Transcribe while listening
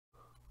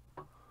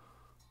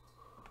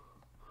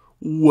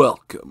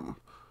Welcome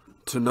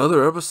to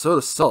another episode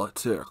of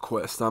Solitaire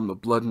Quest. I'm the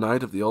Blood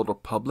Knight of the Old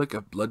Republic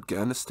of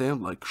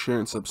Bloodganistan. Like, share,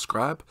 and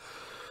subscribe.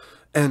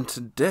 And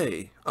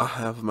today, I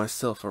have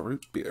myself a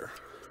root beer.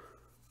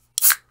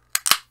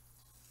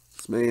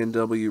 It's my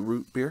A&W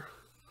root beer.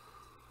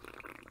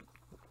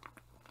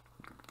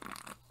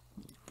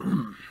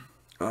 I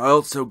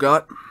also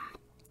got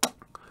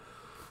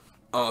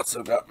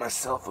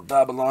myself a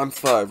Babylon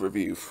 5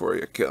 review for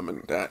you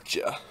coming at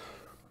ya.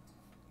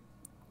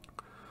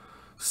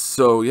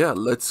 So yeah,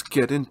 let's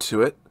get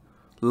into it.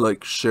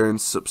 Like, share, and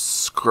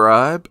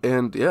subscribe.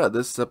 And yeah,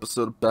 this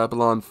episode of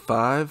Babylon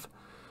 5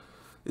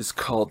 is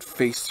called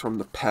Face from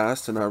the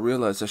Past, and I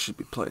realized I should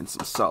be playing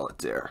some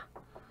Solitaire.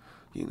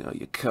 You know,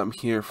 you come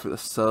here for the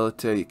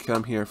Solitaire, you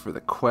come here for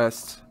the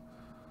quest,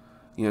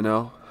 you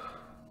know?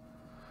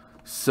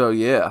 So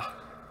yeah,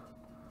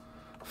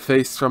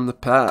 Face from the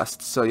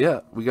Past. So yeah,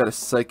 we got a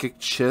psychic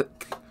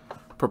chick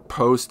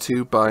proposed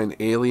to by an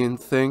alien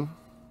thing.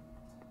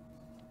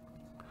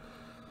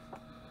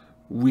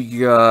 We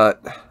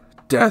got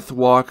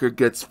Deathwalker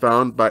gets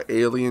found by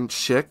alien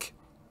chick.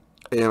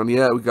 And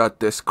yeah, we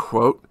got this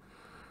quote.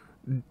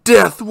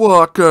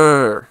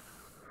 Deathwalker!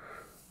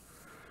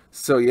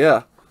 So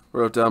yeah,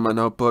 wrote down my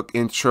notebook.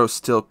 Intro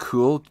still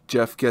cool.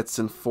 Jeff gets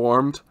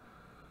informed.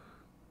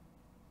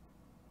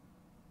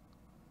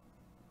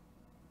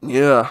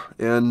 Yeah,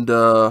 and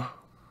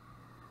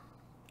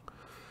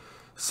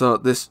so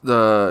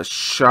the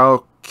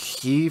Shao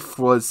Keef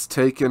was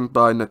taken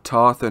by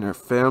Natoth and her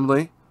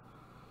family.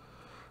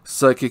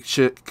 Psychic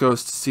chick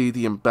goes to see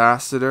the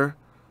ambassador.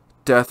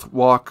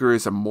 Deathwalker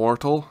is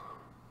immortal.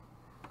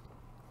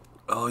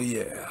 Oh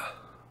yeah.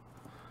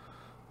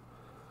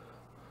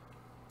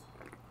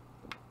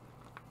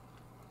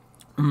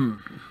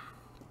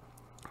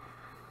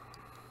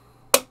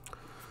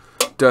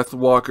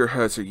 Deathwalker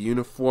has her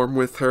uniform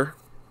with her.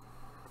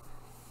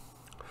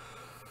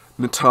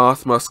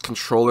 Natoth must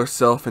control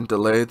herself and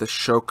delay the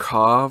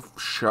Shakav.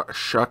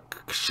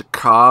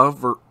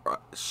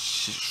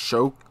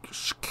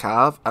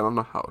 I don't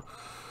know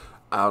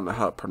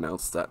how to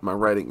pronounce that. My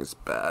writing is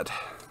bad.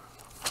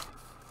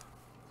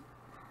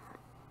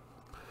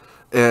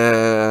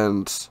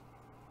 And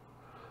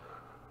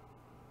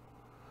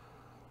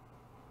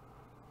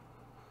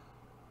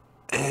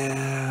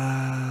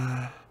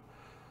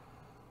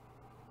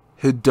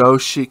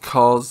Hidoshi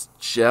calls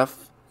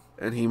Jeff,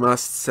 and he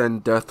must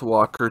send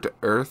Deathwalker to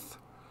Earth.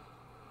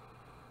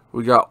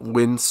 We got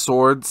wind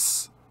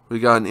swords. We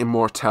got an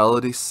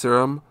immortality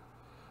serum.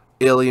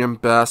 Alien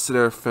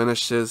ambassador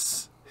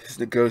finishes his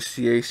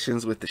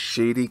negotiations with the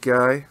shady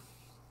guy.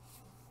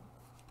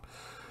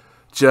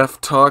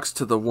 Jeff talks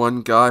to the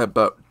one guy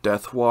about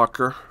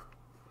Deathwalker.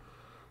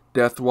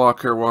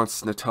 Deathwalker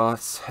wants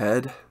Natoth's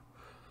head.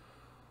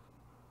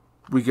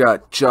 We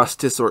got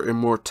justice or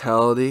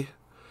immortality.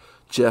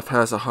 Jeff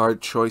has a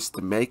hard choice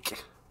to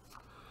make.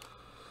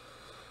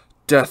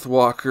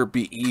 Deathwalker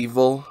be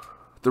evil.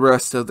 The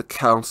rest of the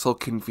council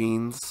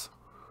convenes.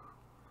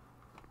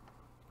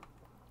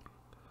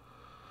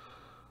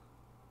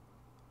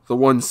 The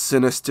one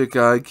sinister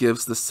guy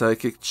gives the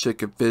psychic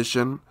chick a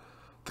vision.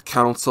 The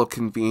council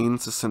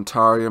convenes. The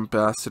Centauri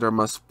ambassador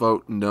must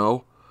vote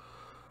no.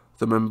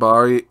 The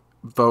Minbari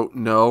vote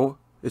no.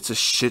 It's a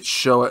shit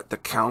show at the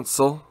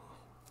council.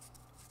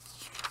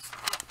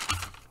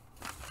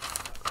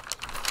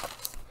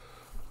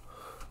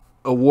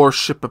 A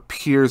warship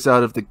appears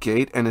out of the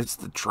gate, and it's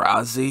the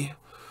Drazi.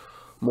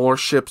 More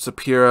ships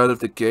appear out of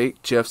the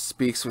gate. Jeff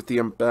speaks with the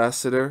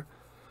ambassador.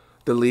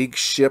 The League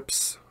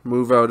ships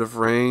move out of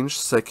range.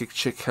 Psychic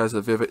chick has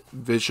a vivid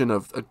vision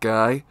of a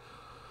guy.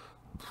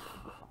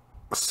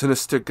 A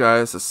sinister guy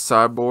is a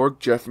cyborg.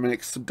 Jeff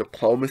makes some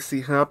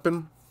diplomacy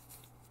happen.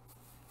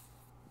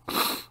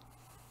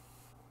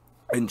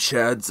 And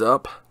Chad's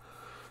up.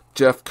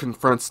 Jeff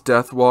confronts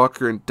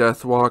Deathwalker, and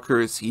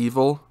Deathwalker is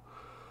evil.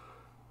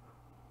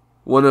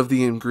 One of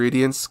the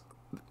ingredients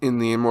in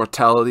the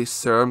immortality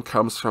serum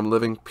comes from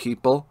living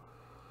people.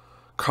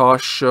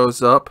 Kosh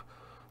shows up.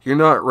 You're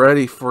not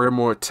ready for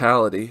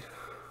immortality.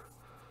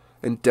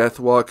 And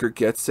Deathwalker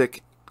gets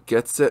it.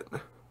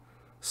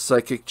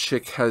 Psychic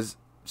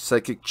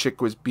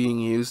chick was being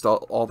used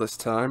all this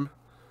time.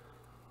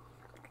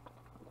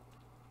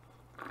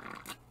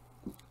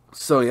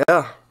 So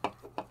yeah,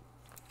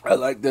 I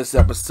like this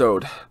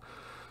episode.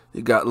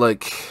 You got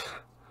like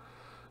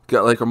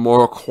a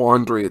moral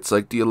quandary. It's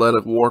like, do you let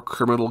a war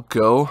criminal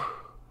go?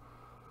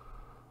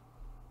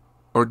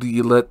 Or do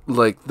you let,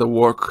 like, the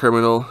war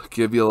criminal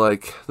give you,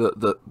 like,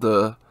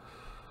 the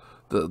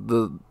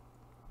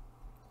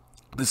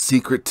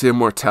secret to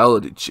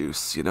immortality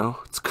juice, you know?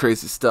 It's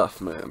crazy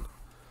stuff, man.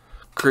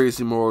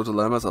 Crazy moral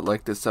dilemmas. I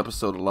like this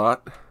episode a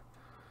lot.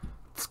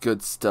 It's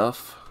good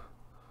stuff.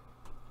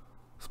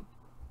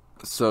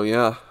 So,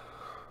 yeah.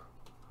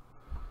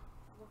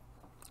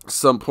 At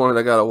some point,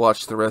 I gotta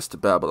watch the rest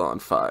of Babylon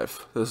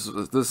 5. This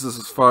is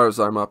as far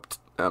as I'm up.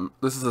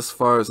 This is as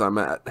far as I'm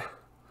at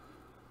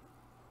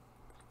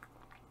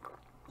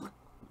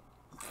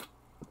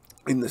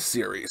in the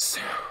series.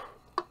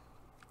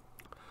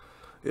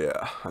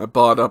 Yeah, I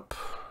bought up.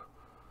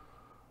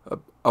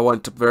 I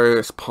went to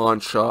various pawn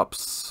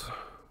shops,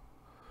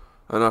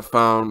 and I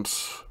found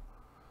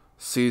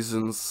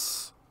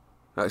seasons.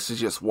 Actually,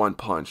 just one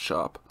pawn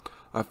shop.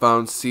 I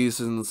found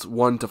seasons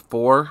 1 to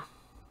 4.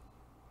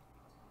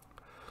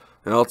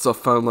 And I also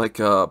found like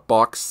a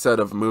box set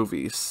of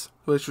movies,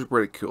 which was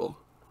pretty cool.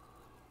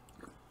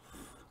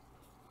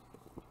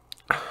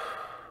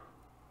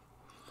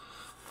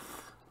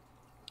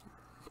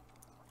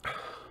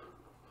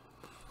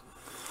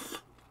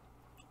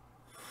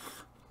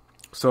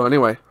 So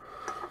anyway,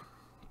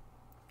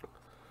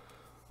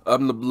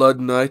 I'm the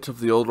Blood Knight of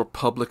the Old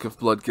Republic of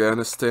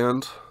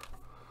Bloodganistan.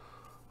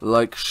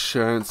 Like,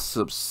 share, and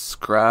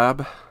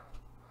subscribe.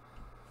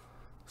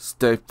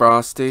 Stay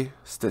frosty,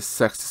 stay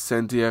sexy,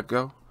 San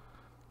Diego.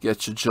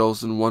 Get your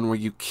jewels in one where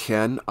you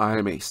can. I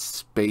am a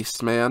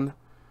spaceman.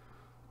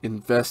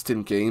 Invest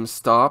in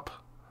GameStop.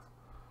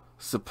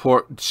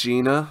 Support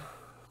Gina.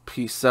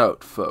 Peace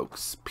out,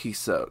 folks.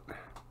 Peace out.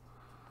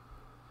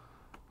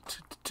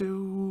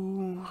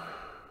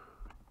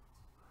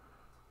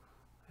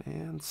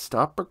 And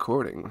stop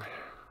recording.